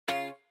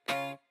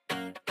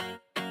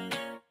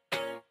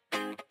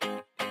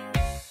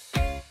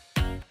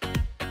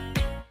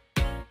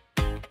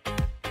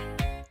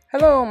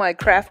Hello my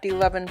crafty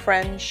loving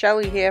friends,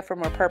 Shelly here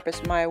from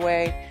Repurpose My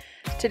Way.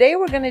 Today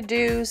we're going to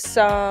do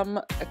some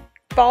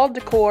fall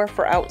decor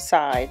for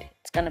outside.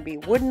 It's going to be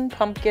wooden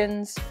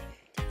pumpkins,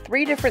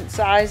 3 different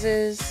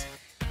sizes,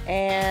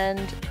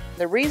 and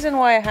the reason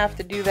why I have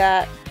to do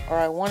that, or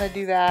I want to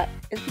do that,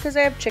 is because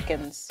I have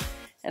chickens,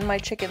 and my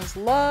chickens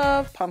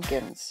love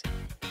pumpkins.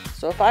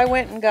 So if I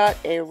went and got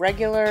a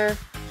regular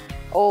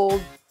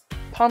old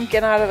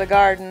pumpkin out of the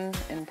garden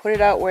and put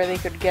it out where they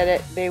could get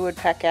it, they would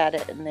peck at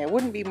it and there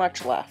wouldn't be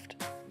much left.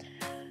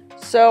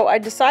 So I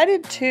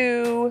decided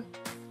to,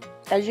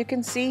 as you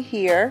can see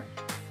here,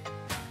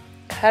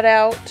 cut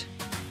out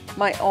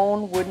my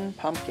own wooden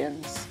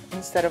pumpkins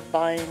instead of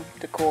buying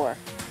decor.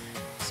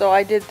 So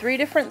I did 3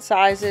 different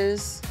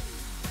sizes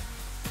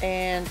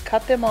and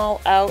cut them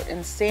all out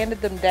and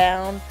sanded them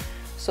down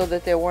so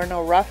that there were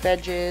no rough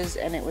edges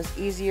and it was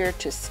easier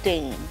to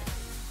stain.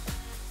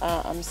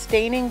 I'm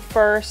staining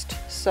first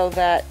so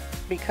that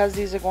because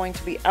these are going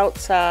to be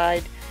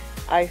outside,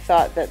 I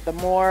thought that the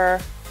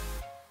more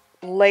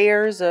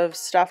layers of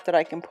stuff that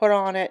I can put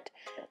on it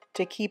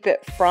to keep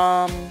it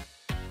from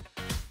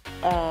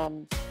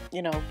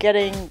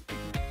getting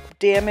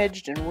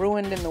damaged and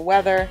ruined in the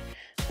weather,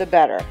 the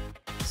better.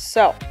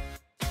 So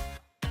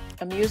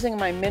I'm using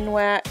my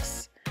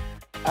Minwax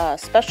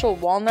special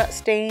walnut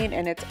stain,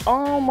 and it's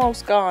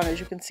almost gone. As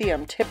you can see,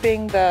 I'm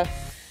tipping the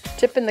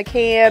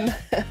can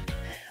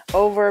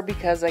over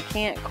because I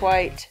can't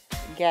quite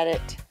get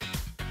it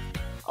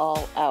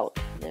all out.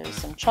 There's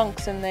some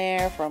chunks in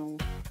there from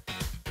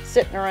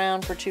sitting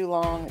around for too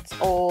long. It's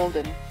old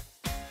and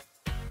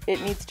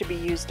it needs to be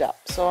used up.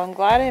 So I'm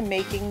glad I'm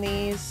making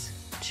these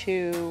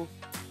to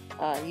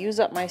use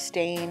up my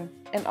stain,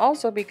 and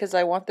also because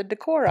I want the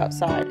decor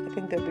outside. I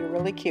think they'll be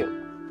really cute.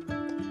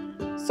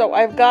 So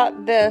I've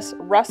got this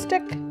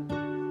rustic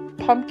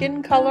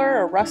pumpkin color,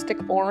 or rustic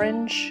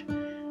orange.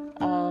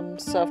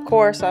 So of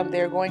course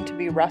they're going to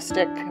be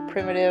rustic,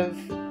 primitive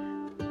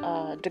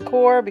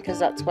decor because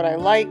that's what I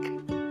like,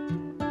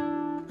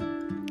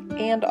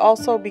 and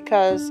also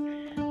because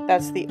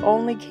that's the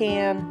only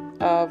can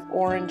of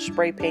orange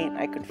spray paint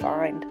I could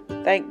find.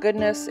 Thank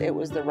goodness it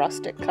was the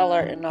rustic color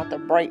and not the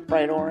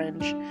bright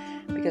orange,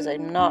 because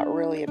I'm not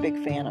really a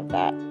big fan of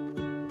that.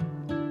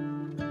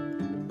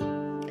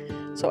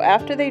 So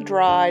after they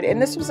dried,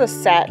 and this was a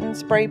satin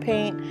spray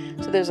paint,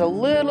 so there's a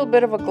little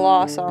bit of a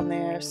gloss on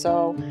there.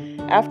 So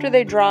after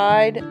they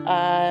dried,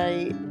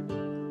 I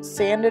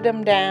sanded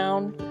them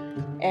down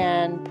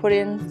and put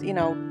in,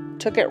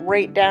 took it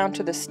right down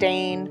to the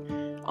stain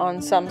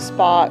on some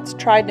spots.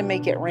 Tried to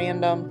make it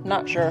random.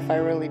 Not sure if I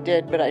really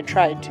did, but I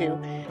tried to.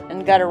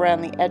 And got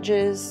around the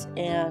edges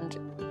and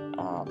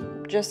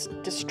just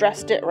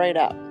distressed it right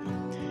up.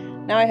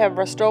 Now I have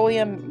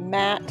Rust-Oleum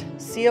matte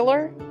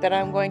sealer that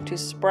I'm going to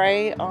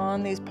spray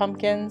on these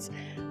pumpkins.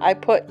 I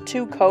put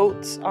 2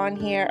 coats on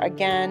here.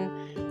 Again,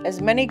 as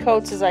many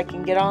coats as I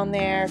can get on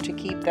there to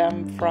keep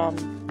them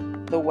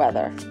from the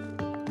weather.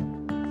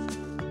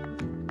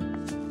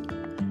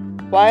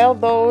 While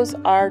those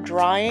are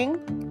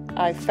drying,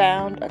 I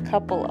found a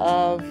couple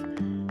of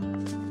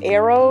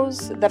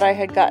arrows that I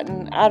had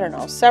gotten, I don't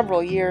know,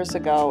 several years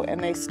ago,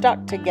 and they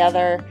stuck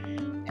together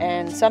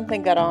and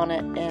something got on it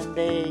and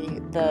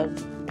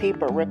the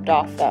paper ripped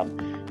off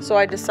them. So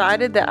I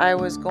decided that I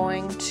was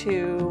going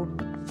to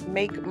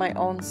make my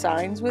own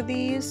signs with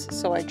these,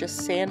 so I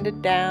just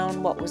sanded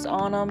down what was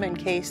on them in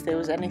case there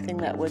was anything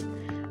that would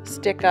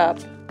stick up.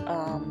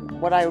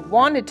 What I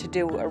wanted to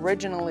do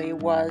originally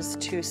was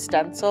to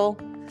stencil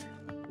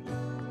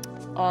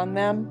on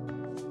them,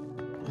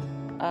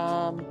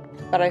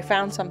 but I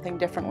found something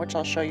different which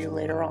I'll show you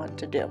later on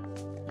to do.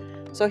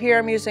 So here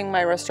I'm using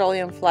my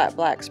Rust-Oleum flat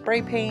black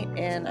spray paint,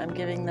 and I'm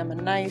giving them a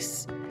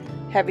nice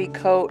heavy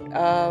coat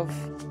of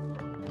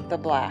the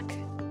black.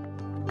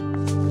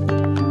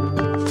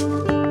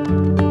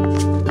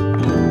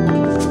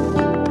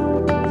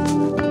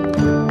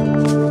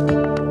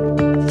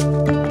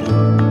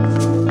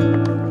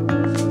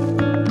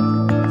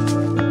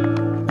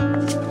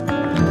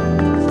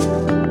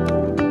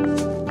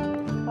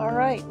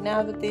 Alright,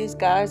 now that these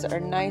guys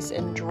are nice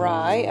and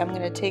dry, I'm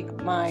going to take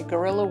my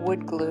Gorilla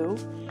Wood Glue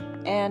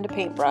and a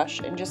paintbrush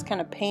and just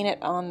kind of paint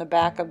it on the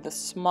back of the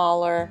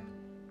smaller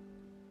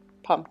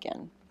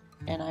pumpkin.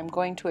 And I'm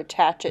going to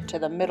attach it to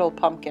the middle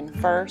pumpkin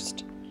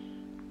first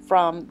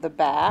from the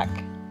back,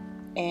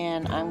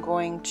 and I'm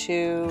going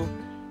to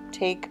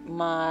take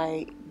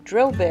my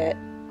drill bit.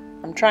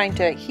 I'm trying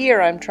to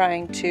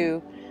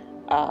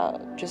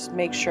just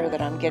make sure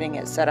that I'm getting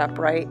it set up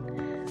right,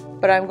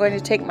 but I'm going to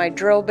take my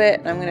drill bit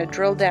and I'm going to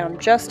drill down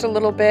just a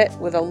little bit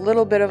with a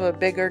little bit of a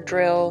bigger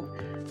drill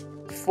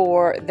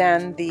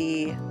than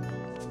the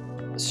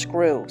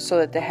screw, so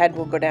that the head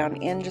will go down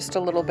in just a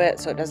little bit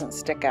so it doesn't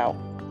stick out.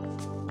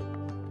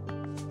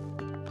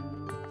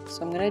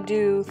 So I'm going to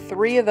do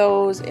 3 of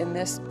those in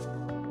this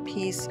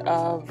piece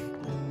of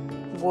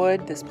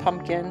wood, this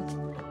pumpkin,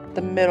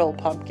 the middle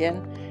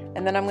pumpkin,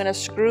 and then I'm going to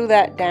screw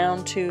that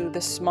down to the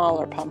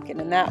smaller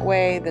pumpkin, and that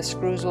way the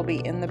screws will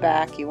be in the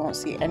back. You won't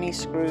see any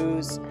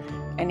screws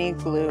any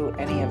glue,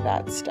 any of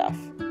that stuff.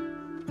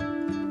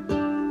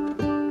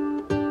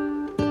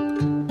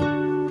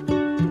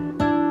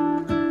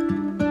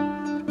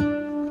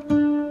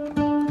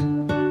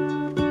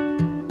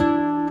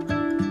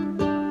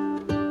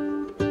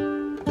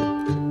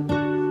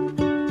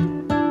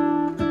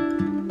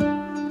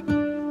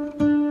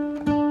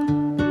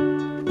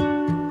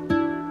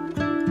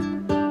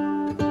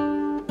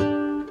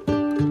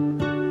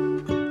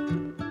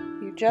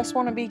 Just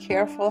want to be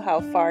careful how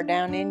far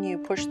down in you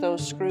push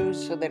those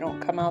screws so they don't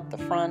come out the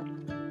front.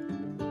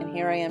 And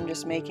here I am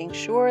just making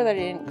sure that I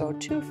didn't go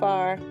too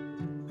far.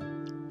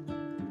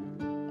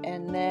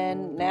 And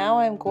then now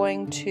I'm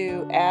going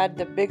to add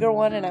the bigger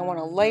one, and I want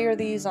to layer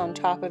these on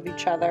top of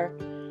each other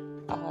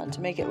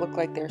to make it look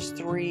like there's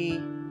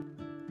three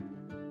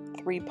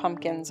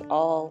pumpkins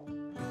all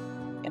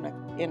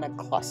in a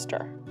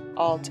cluster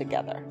all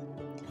together.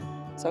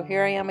 So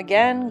here I am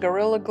again,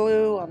 Gorilla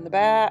Glue on the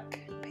back.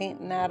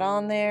 Painting that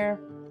on there.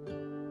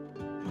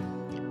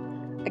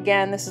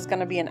 Again, this is going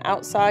to be an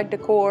outside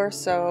decor,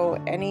 so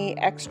any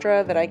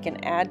extra that I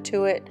can add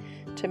to it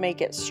to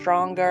make it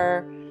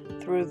stronger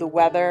through the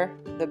weather,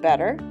 the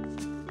better.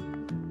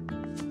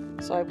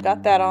 So I've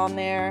got that on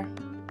there.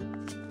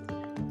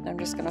 I'm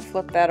just going to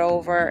flip that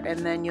over,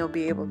 and then you'll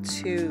be able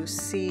to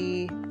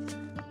see.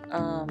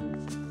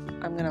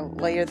 I'm going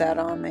to layer that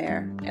on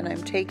there, and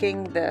I'm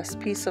taking this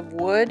piece of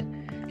wood,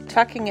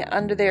 tucking it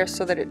under there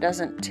so that it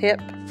doesn't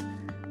tip.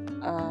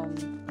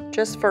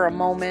 Just for a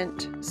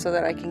moment so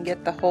that I can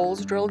get the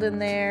holes drilled in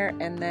there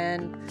and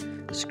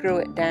then screw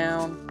it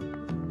down.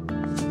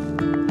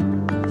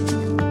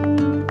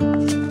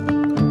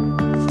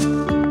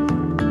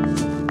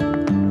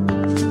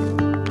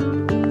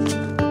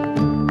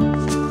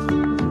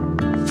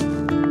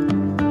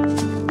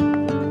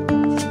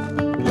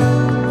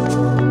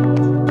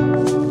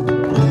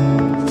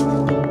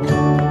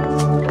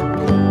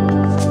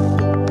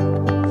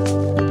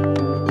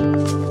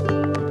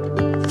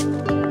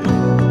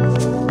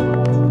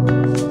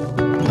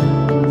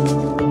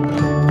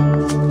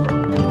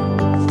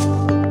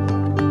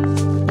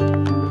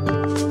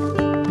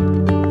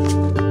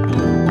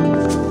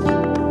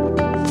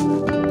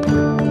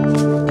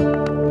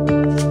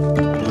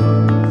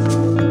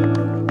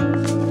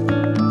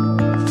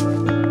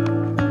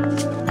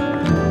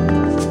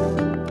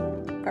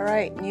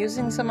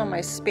 Using some of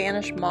my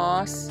Spanish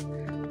moss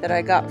that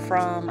I got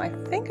from, I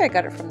think I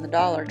got it from the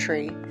Dollar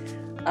Tree.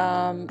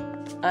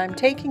 I'm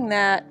taking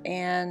that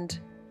and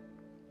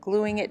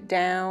gluing it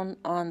down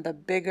on the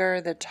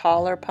bigger, the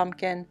taller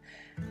pumpkin,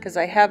 because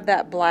I have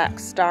that black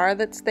star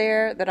that's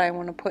there that I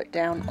want to put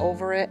down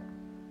over it,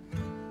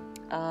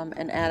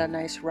 and add a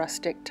nice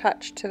rustic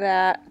touch to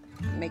that.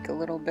 Make a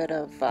little bit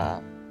of,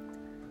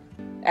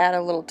 add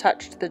a little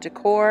touch to the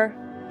decor.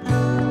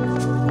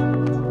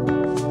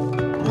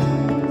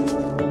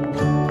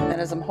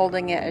 As I'm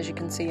holding it, as you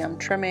can see, I'm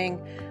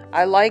trimming.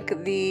 I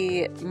like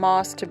the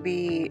moss to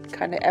be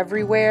kind of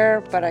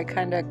everywhere, but I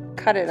kind of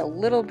cut it a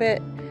little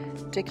bit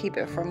to keep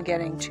it from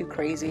getting too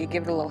crazy.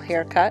 Give it a little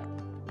haircut.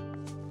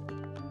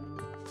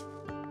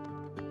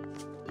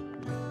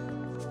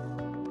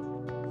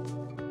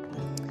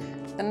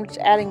 Then I'm just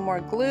adding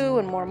more glue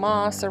and more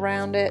moss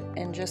around it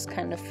and just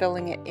kind of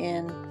filling it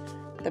in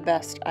the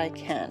best I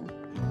can.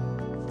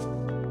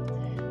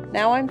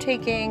 Now I'm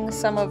taking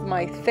some of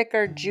my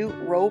thicker jute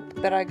rope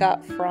that I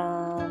got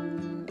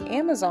from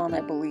Amazon,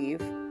 I believe.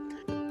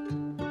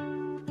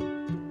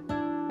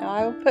 Now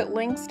I will put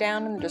links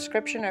down in the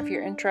description if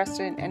you're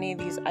interested in any of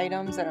these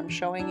items that I'm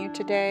showing you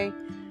today,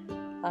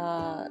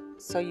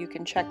 so you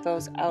can check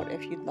those out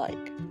if you'd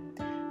like.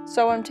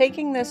 So I'm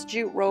taking this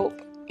jute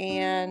rope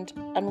and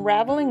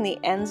unraveling the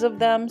ends of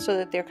them so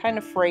that they're kind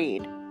of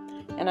frayed.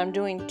 And I'm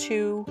doing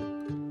two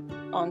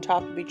on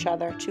top of each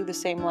other, two the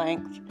same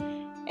length,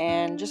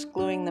 and just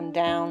gluing them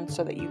down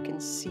so that you can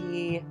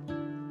see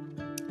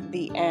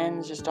the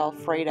ends just all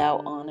frayed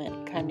out on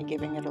it, kind of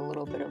giving it a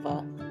little bit of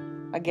a,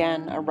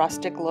 again, a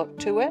rustic look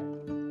to it.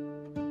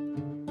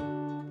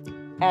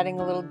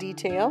 Adding a little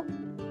detail.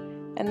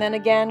 And then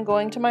again,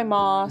 going to my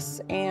moss,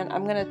 and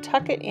I'm going to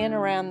tuck it in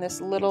around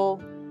this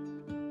little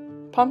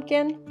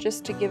pumpkin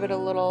just to give it a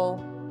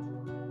little,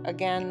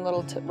 again,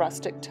 little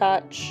rustic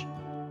touch.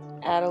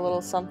 Add a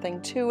little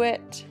something to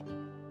it,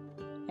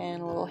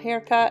 and a little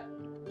haircut.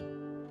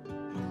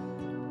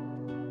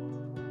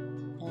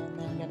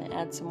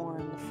 Add some more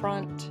in the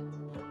front,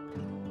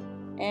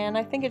 and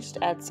I think it just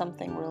adds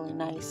something really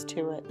nice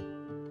to it.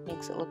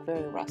 Makes it look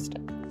very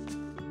rustic.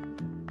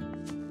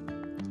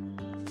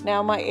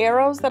 Now my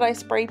arrows that I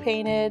spray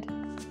painted,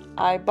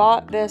 I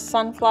bought this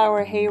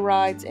sunflower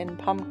hayrides and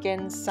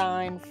pumpkin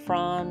sign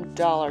from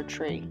Dollar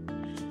Tree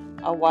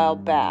a while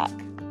back.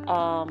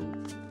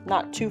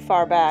 Not too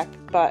far back,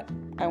 but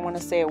I want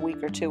to say a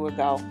week or two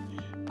ago.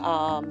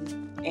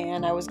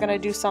 And I was going to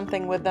do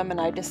something with them, and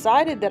I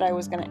decided that I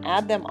was going to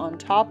add them on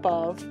top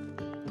of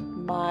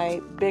my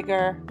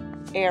bigger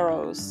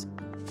arrows.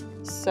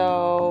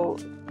 So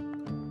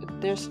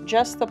there's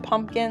just the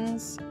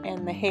pumpkins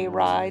and the hay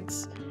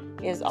rides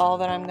is all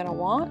that I'm going to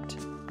want.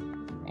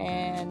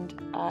 and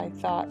I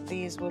thought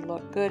these would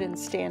look good and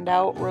stand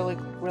out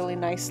really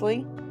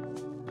nicely.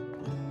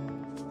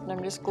 And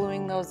I'm just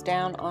gluing those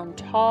down on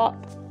top,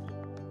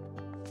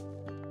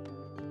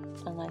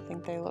 and I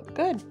think they look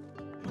good.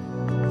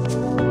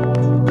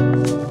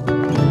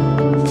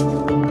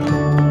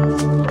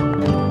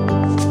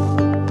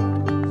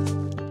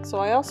 So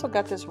I also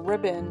got this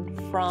ribbon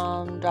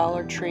from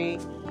Dollar Tree.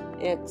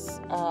 It's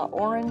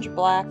orange,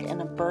 black,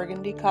 and a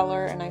burgundy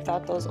color, and I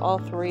thought those all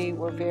three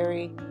were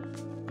very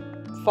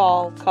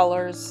fall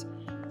colors.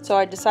 So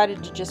I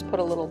decided to just put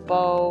a little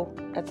bow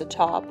at the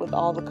top with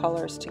all the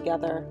colors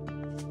together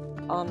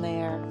on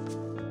there,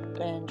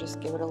 and just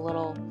give it a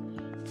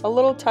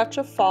little touch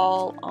of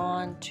fall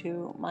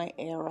onto my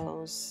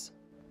arrows.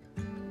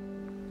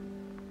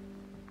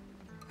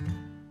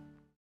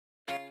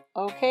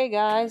 Okay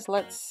guys,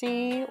 let's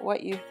see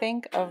what you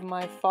think of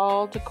my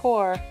fall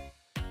decor.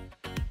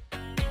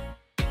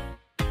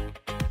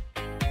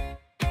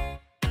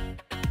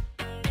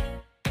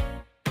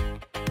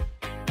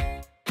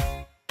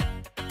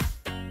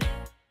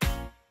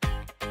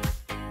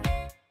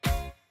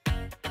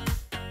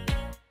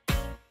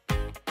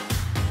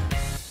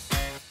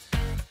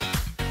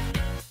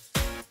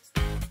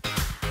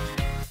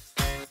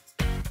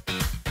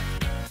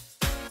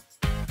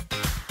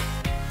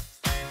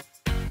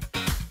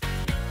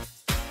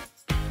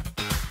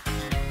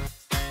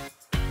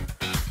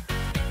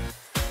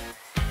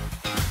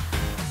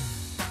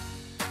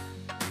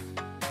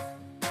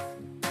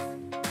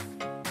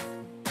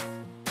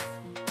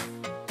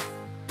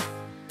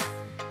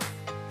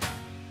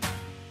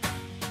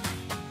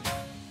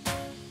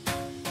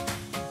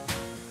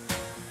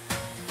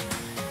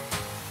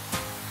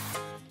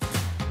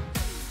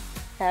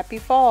 Happy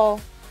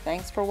fall!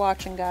 Thanks for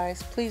watching,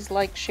 guys. Please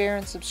like, share,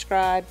 and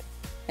subscribe,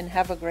 and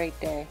have a great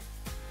day.